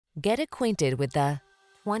Get acquainted with the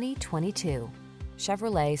 2022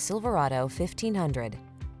 Chevrolet Silverado 1500.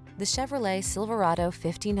 The Chevrolet Silverado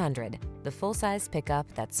 1500, the full-size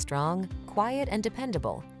pickup that's strong, quiet, and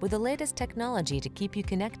dependable with the latest technology to keep you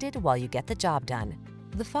connected while you get the job done.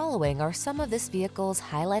 The following are some of this vehicle's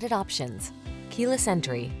highlighted options: keyless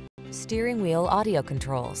entry, steering wheel audio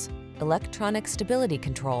controls, electronic stability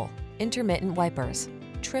control, intermittent wipers,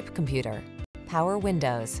 trip computer, power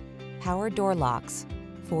windows, power door locks,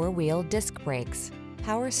 four-wheel disc brakes,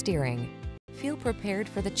 power steering. Feel prepared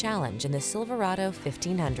for the challenge in the Silverado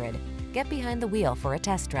 1500. Get behind the wheel for a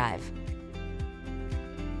test drive.